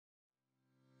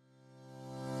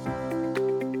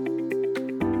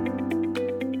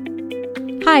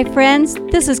Hi, friends.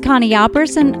 This is Connie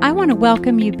Alpers, and I want to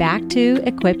welcome you back to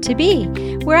Equipped to Be,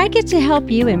 where I get to help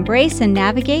you embrace and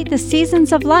navigate the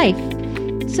seasons of life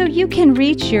so you can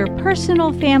reach your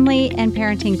personal, family, and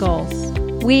parenting goals.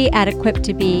 We at Equipped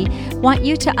to Be want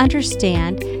you to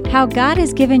understand how God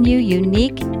has given you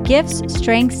unique gifts,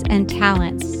 strengths, and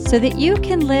talents so that you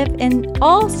can live in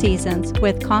all seasons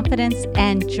with confidence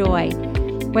and joy.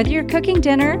 Whether you're cooking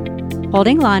dinner,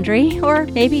 folding laundry, or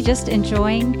maybe just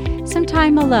enjoying some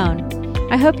time alone,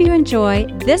 I hope you enjoy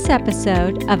this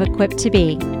episode of Equipped to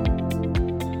Be.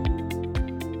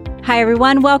 Hi,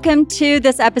 everyone. Welcome to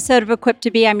this episode of Equipped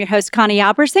to Be. I'm your host, Connie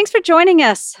Alpers. Thanks for joining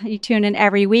us. You tune in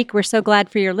every week. We're so glad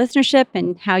for your listenership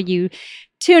and how you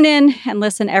tune in and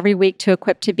listen every week to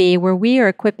Equipped to Be, where we are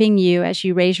equipping you as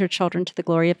you raise your children to the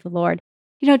glory of the Lord.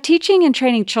 You know, teaching and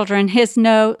training children is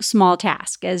no small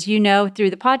task. As you know,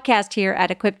 through the podcast here at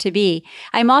Equipped to Be,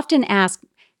 I'm often asked,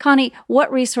 Connie,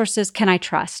 what resources can I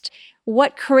trust?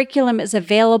 What curriculum is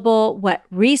available? What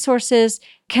resources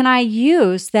can I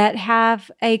use that have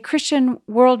a Christian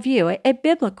worldview, a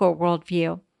biblical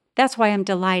worldview? That's why I'm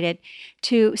delighted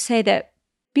to say that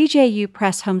BJU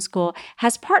Press Homeschool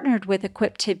has partnered with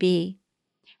Equipped to Be.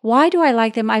 Why do I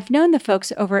like them? I've known the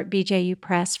folks over at BJU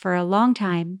Press for a long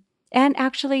time. And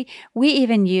actually, we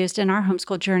even used in our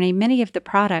homeschool journey many of the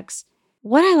products.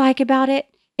 What I like about it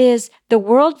is the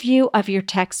worldview of your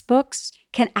textbooks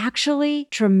can actually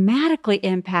dramatically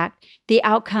impact the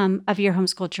outcome of your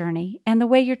homeschool journey and the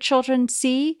way your children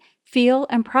see, feel,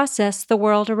 and process the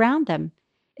world around them.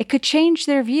 It could change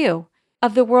their view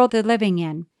of the world they're living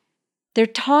in. They're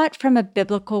taught from a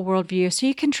biblical worldview, so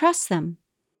you can trust them.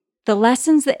 The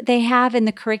lessons that they have in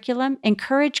the curriculum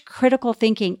encourage critical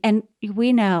thinking, and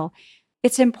we know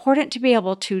it's important to be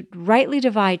able to rightly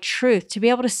divide truth, to be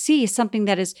able to see something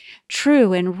that is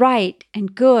true and right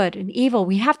and good and evil.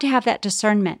 We have to have that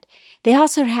discernment. They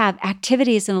also have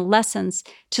activities and lessons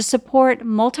to support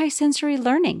multisensory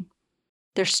learning.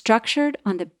 They're structured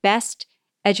on the best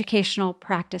educational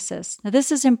practices. Now,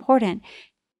 this is important.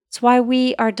 It's why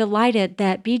we are delighted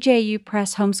that BJU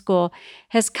Press Homeschool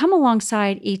has come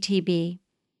alongside ETB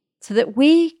so that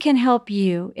we can help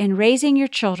you in raising your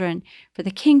children for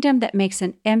the kingdom that makes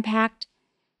an impact.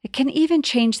 It can even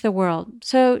change the world.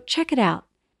 So check it out.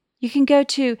 You can go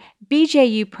to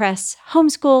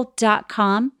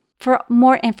bjupresshomeschool.com for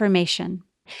more information.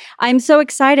 I'm so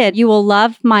excited. You will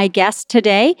love my guest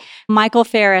today, Michael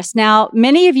Farris. Now,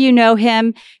 many of you know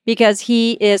him because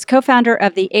he is co-founder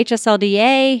of the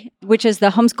HSLDA, which is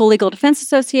the Homeschool Legal Defense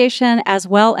Association, as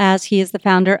well as he is the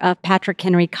founder of Patrick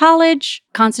Henry College,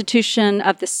 Constitution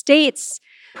of the States,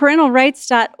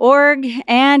 parentalrights.org,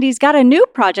 and he's got a new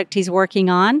project he's working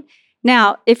on.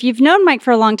 Now, if you've known Mike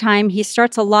for a long time, he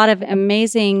starts a lot of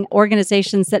amazing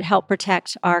organizations that help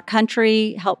protect our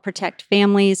country, help protect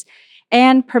families,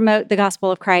 and promote the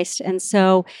gospel of Christ. And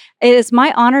so it is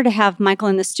my honor to have Michael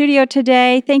in the studio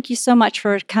today. Thank you so much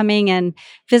for coming and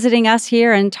visiting us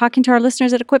here and talking to our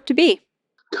listeners at Equipped to Be.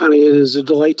 Connie, it is a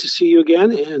delight to see you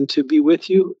again and to be with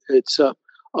you. It's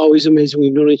always amazing.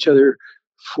 We've known each other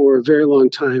for a very long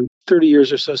time, 30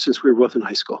 years or so since we were both in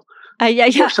high school.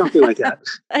 Yeah. Or something like that.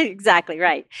 Exactly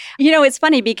right. You know, it's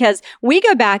funny because we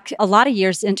go back a lot of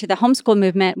years into the homeschool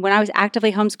movement when I was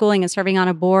actively homeschooling and serving on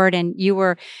a board, and you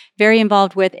were very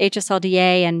involved with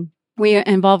HSLDA, and we were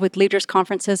involved with leaders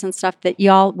conferences and stuff that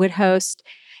y'all would host.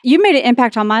 You made an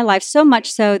impact on my life so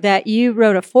much so that you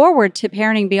wrote a foreword to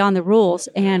Parenting Beyond the Rules,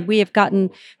 and we have gotten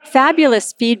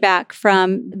fabulous feedback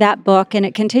from that book, and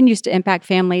it continues to impact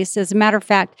families. As a matter of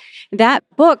fact, that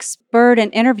book spurred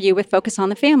an interview with Focus on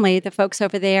the Family, the folks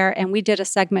over there, and we did a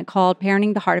segment called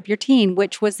Parenting the Heart of Your Teen,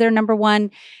 which was their number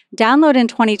one download in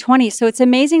 2020. So it's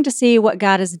amazing to see what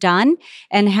God has done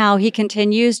and how he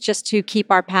continues just to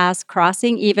keep our paths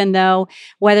crossing, even though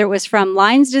whether it was from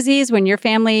Lyme's disease when your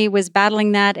family was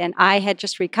battling that and I had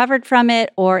just recovered from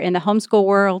it, or in the homeschool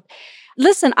world.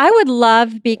 Listen, I would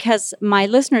love, because my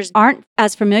listeners aren't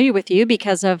as familiar with you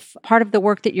because of part of the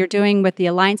work that you're doing with the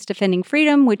Alliance Defending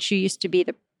Freedom, which you used to be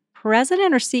the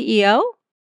president or CEO.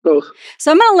 Both.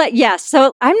 So I'm going to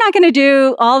so I'm not going to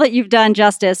do all that you've done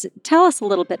justice. Tell us a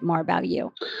little bit more about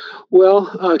you. Well,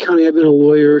 Connie, I've been a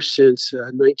lawyer since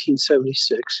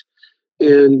 1976.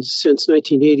 And since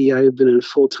 1980, I have been in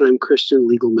full-time Christian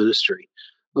legal ministry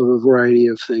of a variety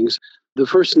of things. The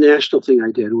first national thing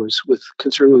I did was with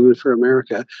Concerned Women for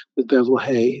America with Bev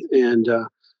LaHaye. And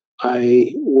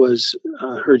I was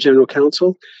her general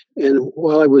counsel. And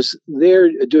while I was there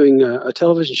doing a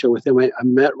television show with him, I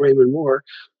met Raymond Moore,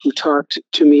 who talked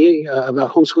to me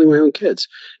about homeschooling my own kids.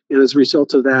 And as a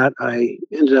result of that, I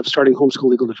ended up starting Homeschool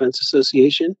Legal Defense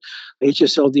Association.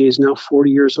 HSLDA is now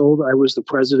 40 years old. I was the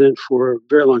president for a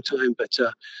very long time, but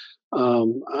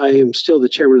I am still the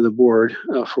chairman of the board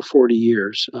for 40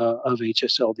 years of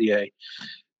HSLDA.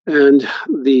 And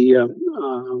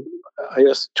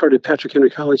I started Patrick Henry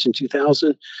College in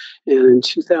 2000. And in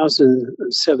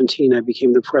 2017, I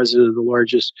became the president of the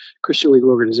largest Christian legal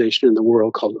organization in the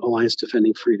world called Alliance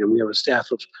Defending Freedom. We have a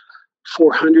staff of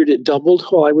 400. It doubled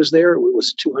while I was there. It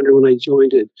was 200 when I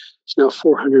joined. It's now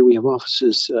 400. We have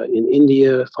offices in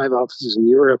India, 5 offices in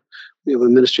Europe. We have a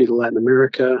ministry to Latin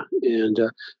America, and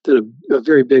then a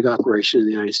very big operation in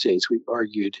the United States. We've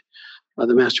argued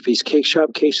the Masterpiece Cake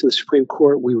Shop case in the Supreme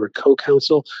Court. We were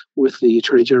co-counsel with the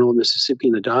Attorney General of Mississippi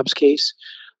in the Dobbs case.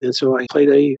 And so I played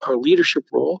a leadership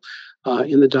role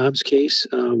in the Dobbs case.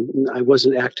 I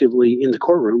wasn't actively in the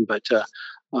courtroom, but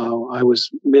I was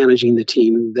managing the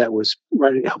team that was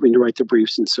helping to write the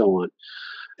briefs and so on.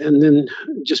 And then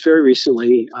just very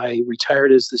recently, I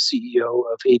retired as the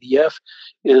CEO of ADF,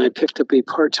 and I picked up a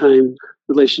part-time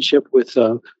relationship with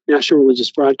National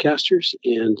Religious Broadcasters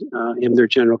and am their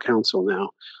general counsel now,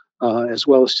 as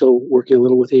well as still working a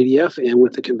little with ADF and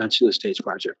with the Convention of States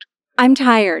Project. I'm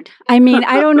tired. I mean,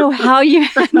 I don't know how you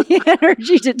have the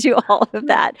energy to do all of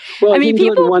that. Well, I mean,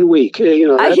 people do it in 1 week.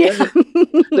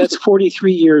 That's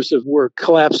 43 years of work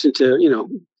collapsed into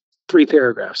 3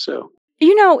 paragraphs. So.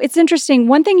 It's interesting.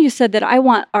 One thing you said that I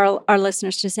want our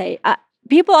listeners to say,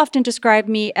 people often describe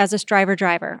me as a striver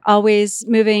driver, always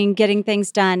moving, getting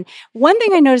things done. One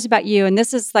thing I noticed about you, and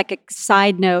this is like a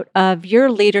side note of your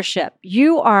leadership,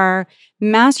 you are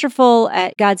masterful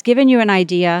at God's given you an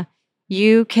idea,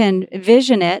 you can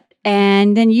vision it,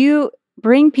 and then you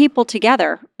bring people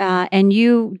together and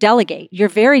you delegate. You're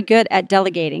very good at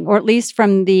delegating, or at least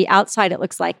from the outside, it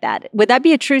looks like that. Would that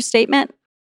be a true statement?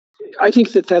 I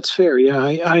think that's fair. Yeah,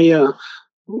 I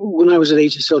when I was at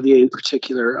HSLDA in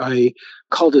particular, I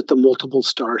called it the multiple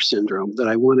star syndrome, that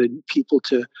I wanted people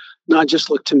to not just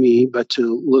look to me, but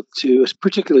to look to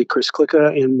particularly Chris Klicka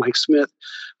and Mike Smith,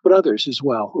 but others as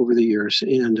well over the years.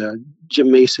 And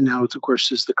Jim Mason now, of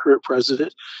course, is the current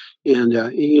president. And,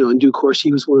 in due course,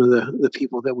 he was one of the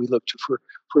people that we looked to for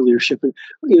leadership. And,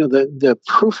 the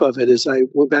proof of it is I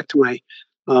went back to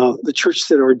the church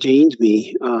that ordained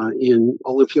me in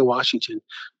Olympia, Washington,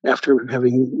 after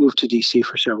having moved to D.C.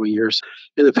 for several years.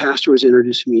 And the pastor was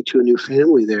introducing me to a new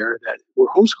family there that were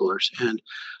homeschoolers. And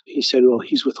he said, well,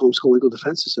 he's with Homeschool Legal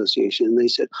Defense Association. And they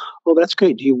said, oh, that's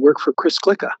great. Do you work for Chris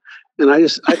Klicka? And I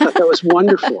thought that was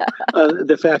wonderful.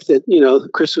 The fact that,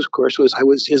 Chris, of course, I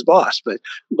was his boss. But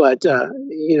that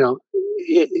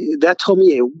told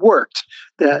me it worked,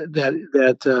 that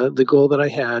the goal that I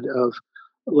had of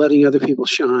letting other people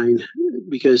shine,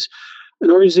 because an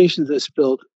organization that's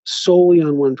built solely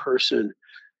on one person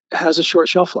has a short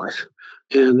shelf life.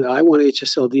 And I want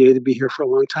HSLDA to be here for a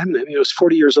long time. It's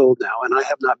 40 years old now, and I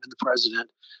have not been the president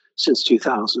since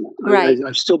 2000. Right.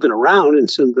 I've still been around and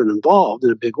still been involved in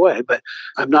a big way, but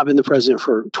I've not been the president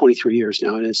for 23 years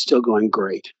now, and it's still going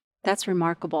great. That's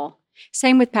remarkable.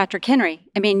 Same with Patrick Henry.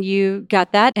 I mean, you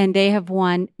got that, and they have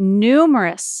won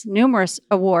numerous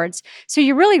awards. So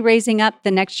you're really raising up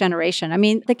the next generation. I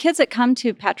mean, the kids that come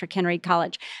to Patrick Henry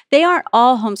College, they aren't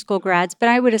all homeschool grads, but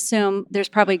I would assume there's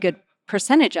probably a good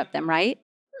percentage of them, right?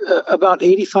 About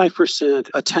 85%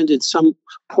 attended some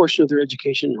portion of their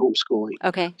education in homeschooling.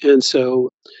 Okay. And so,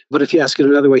 but if you ask it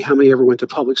another way, how many ever went to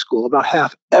public school? About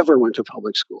half ever went to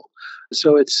public school.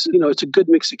 So it's a good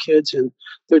mix of kids, and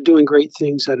they're doing great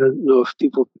things. I don't know if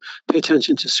people pay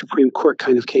attention to Supreme Court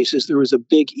kind of cases. There was a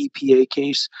big EPA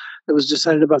case that was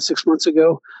decided about 6 months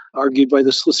ago, argued by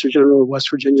the Solicitor General of West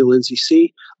Virginia, Lindsay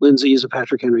C. Lindsay is a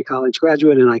Patrick Henry College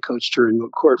graduate, and I coached her in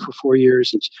court for 4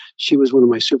 years, and she was one of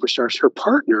my superstars. Her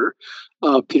partner,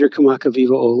 Peter Kamaka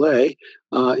Viva Ole,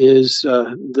 is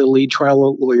the lead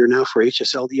trial lawyer now for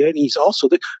HSLDA, and he's also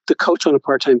the coach on a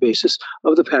part-time basis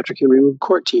of the Patrick Henry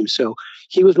court team. So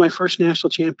he was my first national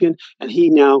champion, and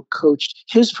he now coached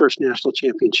his first national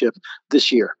championship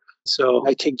this year. So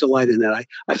I take delight in that.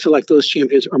 I feel like those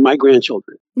champions are my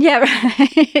grandchildren. Yeah,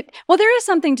 right. Well, there is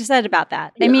something to said about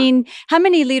that. Yeah. I mean, how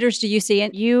many leaders do you see?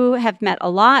 And you have met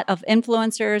a lot of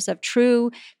influencers, of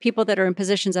true people that are in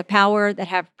positions of power, that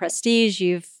have prestige.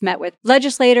 You've met with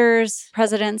legislators,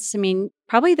 presidents. I mean,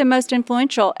 probably the most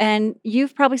influential. And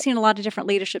you've probably seen a lot of different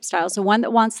leadership styles. The one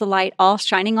that wants the light all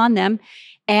shining on them,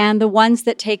 and the ones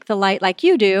that take the light like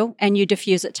you do and you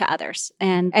diffuse it to others.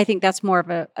 And I think that's more of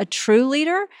a true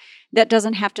leader that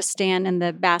doesn't have to stand in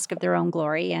the bask of their own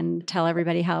glory and tell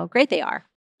everybody how great they are.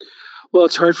 Well,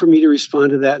 it's hard for me to respond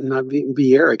to that and not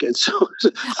be arrogant. So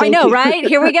I thank know, you. right?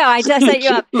 Here we go. I just set you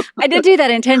up. I did do that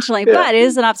intentionally, Yeah. but it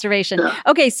is an observation. Yeah.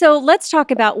 Okay, so let's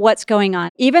talk about what's going on.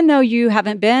 Even though you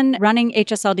haven't been running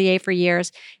HSLDA for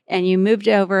years and you moved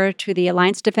over to the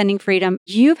Alliance Defending Freedom,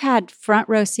 you've had front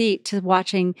row seat to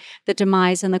watching the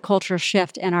demise and the cultural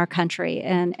shift in our country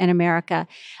and in America.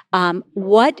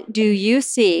 What do you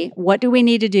see? What do we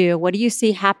need to do? What do you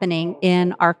see happening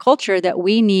in our culture that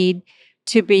we need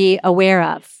to be aware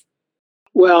of?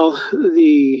 Well,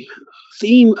 the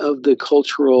theme of the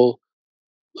cultural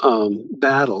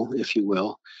battle, if you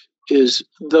will, is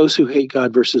those who hate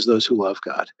God versus those who love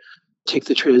God. Take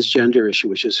the transgender issue,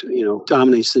 which is,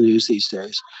 dominates the news these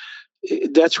days.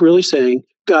 That's really saying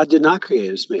God did not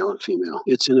create us male and female.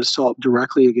 It's an assault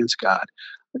directly against God.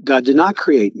 God did not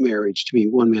create marriage to be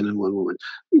one man and one woman.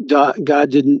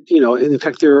 God didn't, in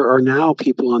fact, there are now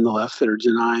people on the left that are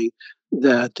denying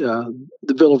that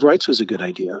the Bill of Rights was a good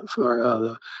idea.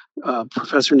 For a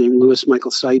professor named Louis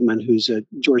Michael Seidman, who's at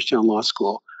Georgetown Law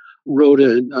School, wrote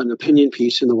an opinion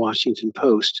piece in the Washington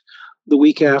Post the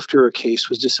week after a case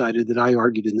was decided that I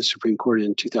argued in the Supreme Court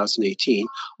in 2018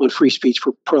 on free speech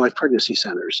for pro-life pregnancy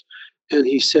centers. And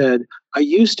he said, I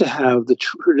used to have the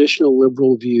traditional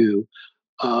liberal view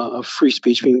of free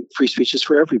speech, being free speech is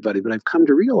for everybody. But I've come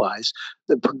to realize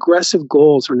that progressive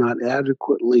goals are not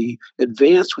adequately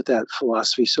advanced with that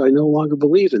philosophy. So I no longer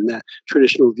believe in that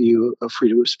traditional view of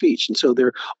freedom of speech. And so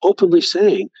they're openly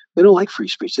saying they don't like free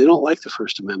speech. They don't like the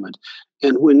First Amendment.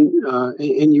 And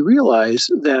and you realize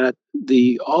that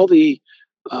all the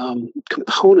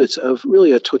components of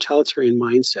really a totalitarian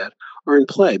mindset are in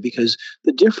play, because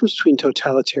the difference between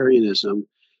totalitarianism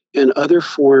and other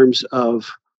forms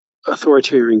of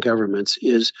authoritarian governments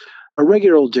is a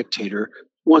regular old dictator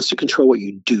wants to control what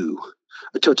you do.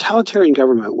 A totalitarian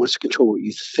government wants to control what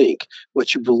you think,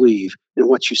 what you believe, and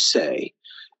what you say.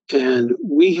 And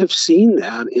we have seen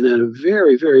that in a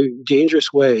very, very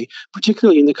dangerous way,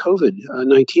 particularly in the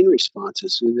COVID-19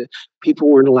 responses. People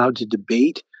weren't allowed to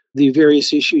debate the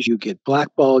various issues. You get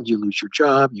blackballed, you lose your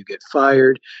job, you get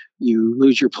fired, you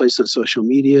lose your place on social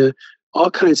media. All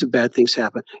kinds of bad things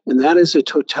happen. And that is a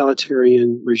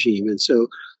totalitarian regime. And so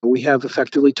we have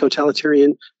effectively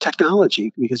totalitarian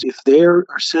technology, because if they are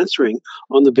censoring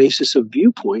on the basis of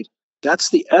viewpoint, that's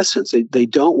the essence. They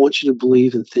don't want you to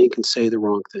believe and think and say the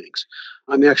wrong things.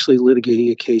 I'm actually litigating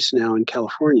a case now in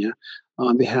California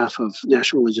on behalf of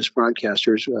national religious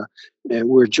broadcasters. And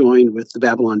we're joined with the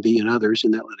Babylon Bee and others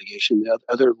in that litigation. The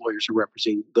other lawyers are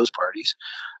representing those parties.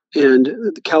 And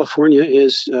California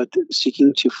is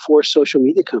seeking to force social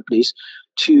media companies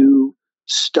to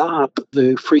stop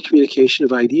the free communication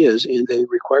of ideas. And they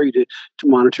require you to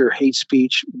monitor hate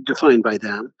speech defined by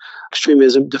them,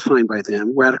 extremism defined by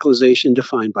them, radicalization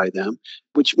defined by them,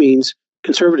 which means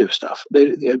conservative stuff,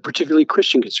 particularly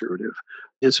Christian conservative.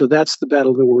 And so that's the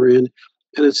battle that we're in.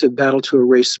 And it's a battle to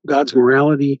erase God's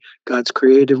morality, God's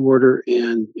creative order,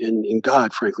 and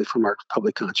God, frankly, from our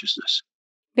public consciousness.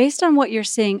 Based on what you're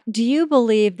seeing, do you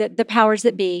believe that the powers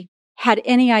that be had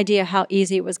any idea how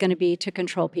easy it was going to be to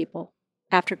control people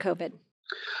after COVID?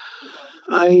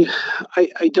 I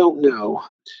don't know,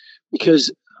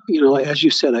 because, as you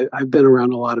said, I've been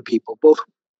around a lot of people, both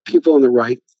people on the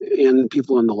right and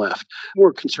people on the left,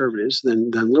 more conservatives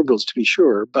than liberals, to be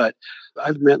sure. But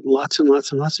I've met lots and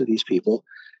lots and lots of these people.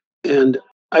 And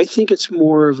I think it's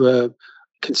more of a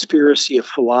conspiracy of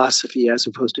philosophy as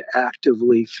opposed to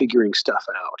actively figuring stuff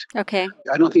out. Okay.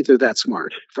 I don't think they're that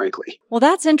smart, frankly. Well,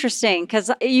 that's interesting,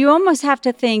 because you almost have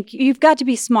to think you've got to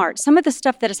be smart. Some of the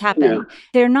stuff that has happened,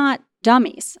 they're not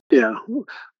dummies. Yeah.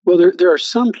 Well, there are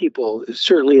some people,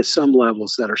 certainly at some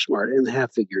levels, that are smart and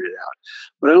have figured it out.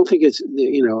 But I don't think it's,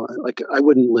 like I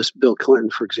wouldn't list Bill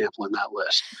Clinton, for example, in that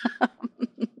list.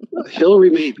 Hillary,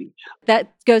 maybe.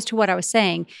 That goes to what I was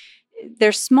saying.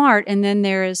 They're smart, and then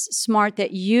there is smart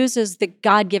that uses the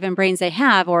God-given brains they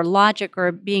have, or logic,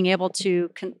 or being able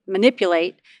to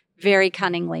manipulate very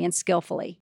cunningly and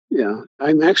skillfully. Yeah.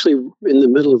 I'm actually in the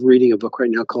middle of reading a book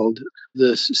right now called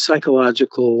The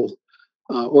Psychological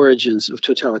Origins of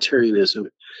Totalitarianism.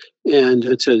 And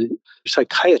it's a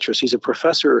psychiatrist. He's a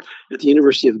professor at the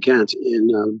University of Ghent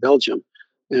in Belgium.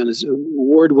 And is an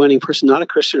award-winning person, not a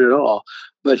Christian at all.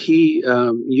 But he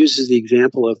uses the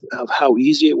example of how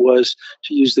easy it was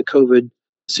to use the COVID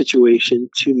situation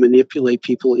to manipulate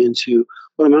people into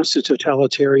what amounts to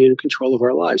totalitarian control of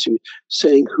our lives. I mean,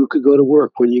 saying who could go to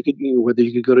work, when you could, whether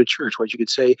you could go to church, what you could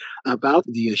say about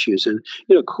the issues. And,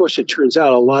 of course, it turns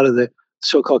out a lot of the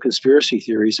so-called conspiracy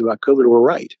theories about COVID were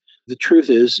right. The truth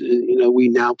is, we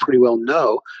now pretty well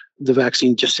know the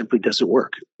vaccine just simply doesn't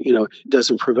work. It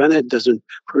doesn't prevent it, doesn't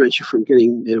prevent you from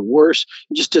getting it worse.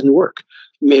 It just didn't work.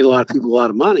 It made a lot of people a lot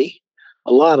of money,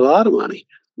 a lot of money.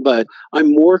 But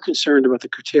I'm more concerned about the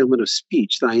curtailment of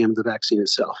speech than I am the vaccine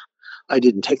itself. I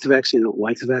didn't take the vaccine, I don't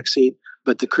like the vaccine,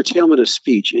 but the curtailment of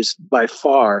speech is by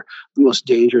far the most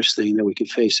dangerous thing that we can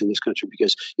face in this country,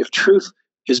 because if truth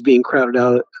is being crowded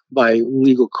out by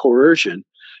legal coercion,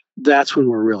 that's when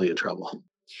we're really in trouble.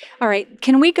 All right.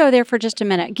 Can we go there for just a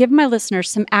minute? Give my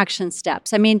listeners some action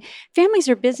steps. I mean, families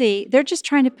are busy. They're just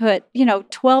trying to put,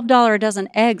 $12 a dozen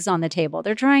eggs on the table.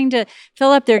 They're trying to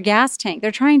fill up their gas tank.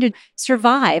 They're trying to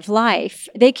survive life.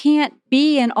 They can't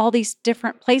be in all these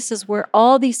different places where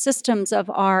all these systems of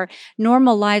our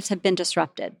normal lives have been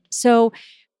disrupted. So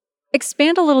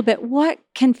expand a little bit. What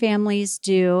can families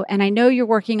do? And I know you're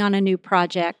working on a new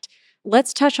project.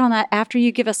 Let's touch on that after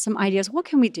you give us some ideas. What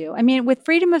can we do? I mean, with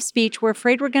freedom of speech, we're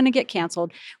afraid we're going to get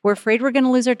canceled. We're afraid we're going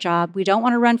to lose our job. We don't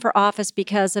want to run for office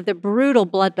because of the brutal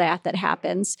bloodbath that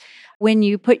happens when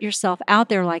you put yourself out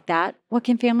there like that. What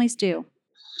can families do?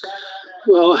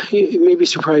 Well, you may be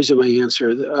surprised at my answer.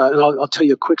 And I'll tell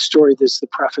you a quick story. This is the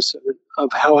preface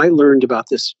of how I learned about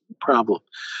this problem.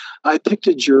 I picked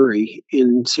a jury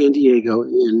in San Diego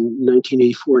in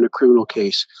 1984 in a criminal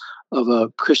case of a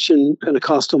Christian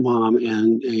Pentecostal mom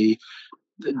and a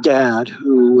dad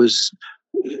who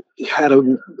had a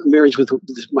marriage with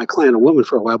my client, a woman,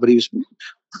 for a while, but he was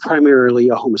primarily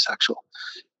a homosexual.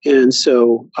 And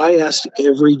so I asked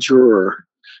every juror,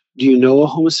 do you know a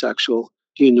homosexual?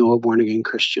 Do you know a born-again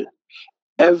Christian?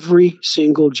 Every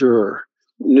single juror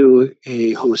knew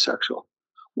a homosexual.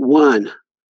 One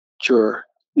juror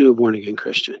knew a born-again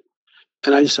Christian.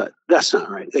 And I just thought, that's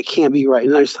not right. That can't be right.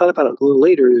 And I just thought about it a little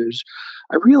later.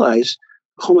 I realized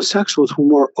homosexuals were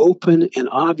more open and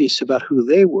obvious about who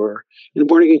they were, and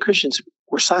born-again Christians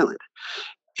were silent.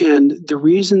 And the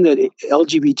reason that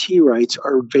LGBT rights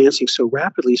are advancing so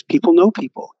rapidly is people know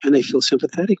people, and they feel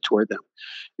sympathetic toward them.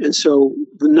 And so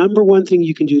the number one thing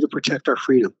you can do to protect our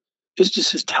freedom is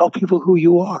just tell people who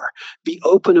you are. Be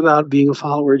open about being a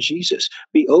follower of Jesus.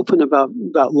 Be open about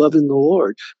loving the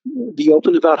Lord. Be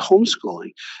open about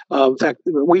homeschooling. In fact,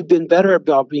 we've been better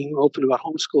about being open about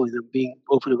homeschooling than being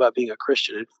open about being a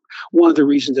Christian. And one of the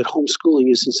reasons that homeschooling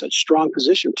is in such strong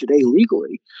position today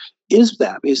legally is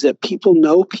that people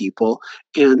know people,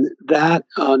 and that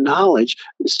knowledge,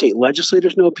 state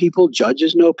legislators know people,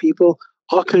 judges know people,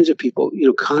 all kinds of people,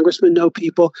 congressmen know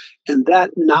people, and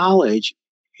that knowledge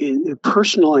it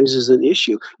personalizes an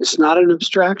issue. It's not an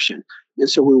abstraction. And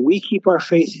so when we keep our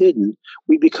faith hidden,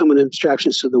 we become an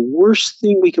abstraction. So the worst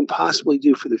thing we can possibly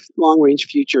do for the long-range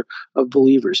future of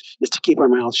believers is to keep our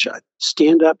mouths shut.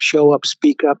 Stand up, show up,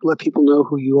 speak up, let people know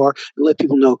who you are, and let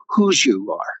people know whose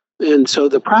you are. And so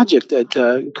the project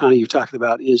that, Connie, you're talking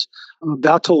about is I'm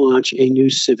about to launch a new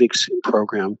civics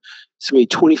program. It's going to be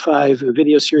 25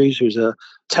 video series. There's a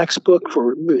textbook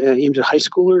for aimed at high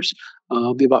schoolers.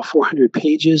 It'll be about 400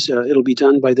 pages. It'll be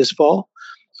done by this fall.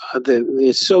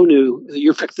 It's so new.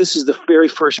 In fact, this is the very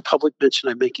first public mention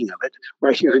I'm making of it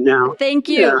right here now. Thank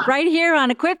you. Yeah. Right here on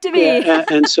Equipped to Be. Yeah,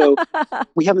 and so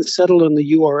we haven't settled on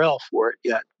the URL for it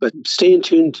yet, but stay in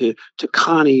tune to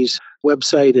Connie's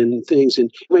website and things, and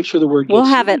make sure the word gets... We'll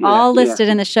have it all listed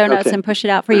in the show notes and push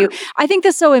it out for you. I think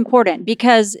that's so important,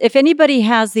 because if anybody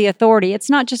has the authority, it's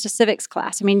not just a civics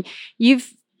class. I mean,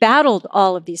 you've battled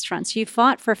all of these fronts. You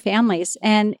fought for families,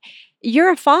 and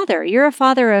you're a father. You're a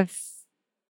father of...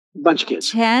 bunch of kids.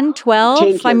 10, 12? 10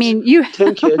 kids. I mean, you...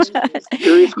 10 kids.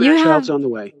 30th grandchild's on the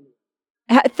way.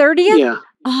 30th? Yeah.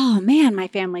 Oh, man, my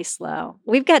family's slow.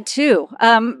 We've got 2,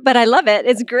 but I love it.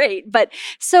 It's great. But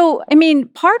so, I mean,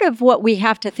 part of what we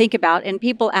have to think about, and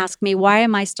people ask me, why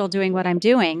am I still doing what I'm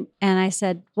doing? And I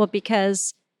said, well,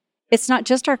 because it's not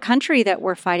just our country that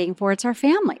we're fighting for, it's our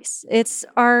families. It's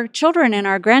our children and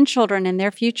our grandchildren and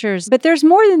their futures. But there's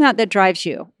more than that drives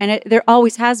you, and there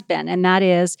always has been, and that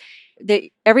is that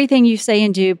everything you say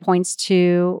and do points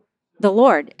to the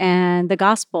Lord and the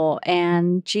gospel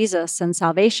and Jesus and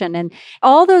salvation, and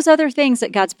all those other things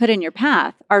that God's put in your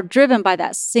path are driven by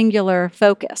that singular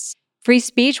focus. Free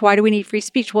speech, why do we need free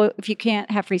speech? Well, if you can't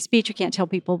have free speech, you can't tell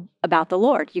people about the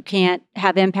Lord. You can't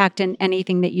have impact in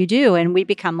anything that you do, and we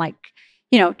become like,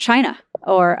 China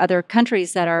or other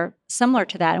countries that are similar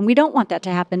to that, and we don't want that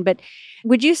to happen. But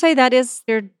would you say that is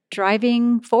their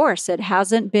driving force? It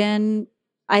hasn't been...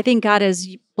 I think God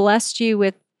has blessed you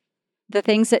with the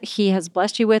things that He has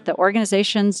blessed you with, the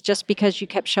organizations, just because you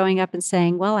kept showing up and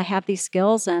saying, well, I have these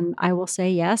skills and I will say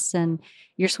yes. And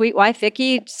your sweet wife,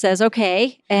 Vicki, says,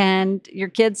 okay. And your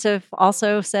kids have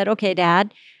also said, okay,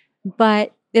 Dad.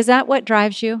 But is that what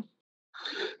drives you?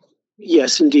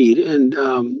 Yes, indeed. And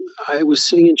I was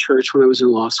sitting in church when I was in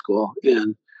law school,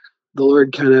 and the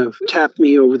Lord kind of tapped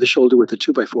me over the shoulder with a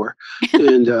 2x4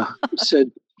 and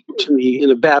said to me in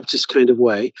a Baptist kind of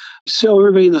way, so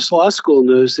everybody in this law school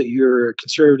knows that you're a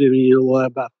conservative and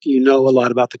you know a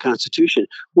lot about the Constitution.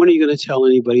 When are you going to tell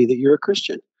anybody that you're a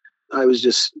Christian? I was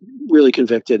just really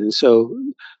convicted. And so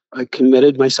I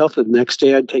committed myself that the next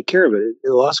day I'd take care of it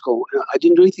in law school. I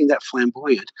didn't do anything that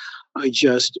flamboyant. I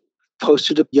just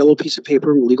posted a yellow piece of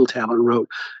paper in a legal tab and wrote,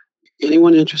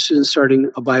 anyone interested in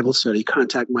starting a Bible study,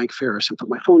 contact Mike Farris, and put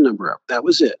my phone number up. That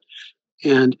was it.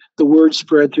 And the word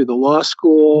spread through the law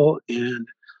school. And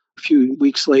a few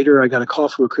weeks later, I got a call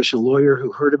from a Christian lawyer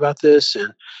who heard about this,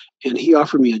 and he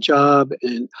offered me a job.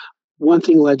 And one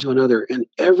thing led to another. And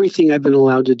everything I've been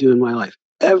allowed to do in my life,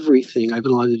 everything I've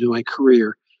been allowed to do in my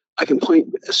career, I can point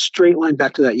a straight line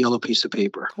back to that yellow piece of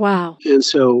paper. Wow. And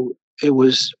so it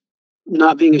was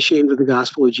not being ashamed of the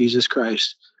gospel of Jesus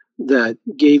Christ that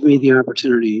gave me the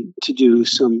opportunity to do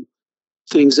some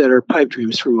things that are pipe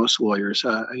dreams for most lawyers.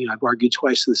 I've argued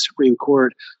twice in the Supreme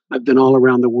Court. I've been all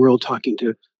around the world talking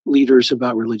to leaders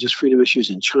about religious freedom issues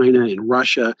in China, in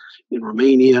Russia, in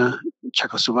Romania,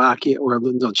 Czechoslovakia, or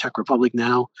the Czech Republic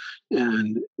now,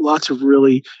 and lots of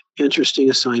really interesting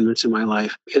assignments in my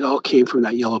life. It all came from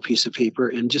that yellow piece of paper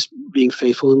and just being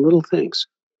faithful in little things.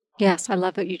 Yes, I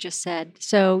love what you just said.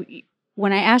 So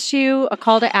when I asked you a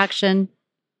call to action,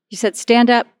 you said stand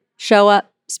up, show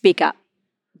up, speak up.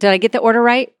 Did I get the order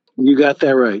right? You got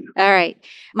that right. All right.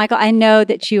 Michael, I know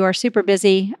that you are super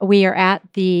busy. We are at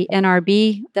the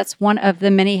NRB. That's one of the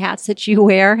many hats that you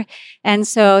wear. And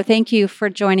so thank you for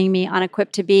joining me on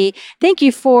Equipped to Be. Thank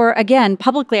you for, again,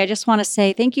 publicly, I just want to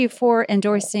say thank you for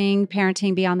endorsing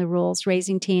Parenting Beyond the Rules,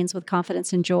 Raising Teens with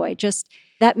Confidence and Joy. Just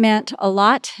that meant a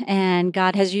lot, and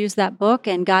God has used that book,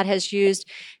 and God has used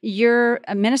your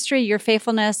ministry, your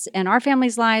faithfulness in our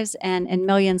family's lives and in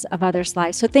millions of others'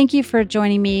 lives. So thank you for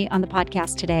joining me on the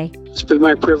podcast today. It's been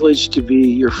my privilege to be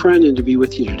your friend and to be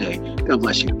with you today. God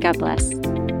bless you. God bless.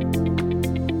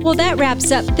 Well, that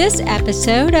wraps up this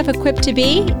episode of Equipped to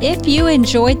Be. If you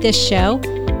enjoyed this show,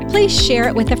 please share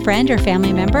it with a friend or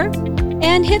family member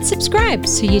and hit subscribe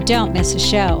so you don't miss a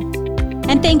show.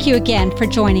 And thank you again for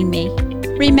joining me.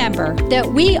 Remember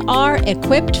that we are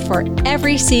equipped for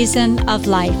every season of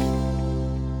life.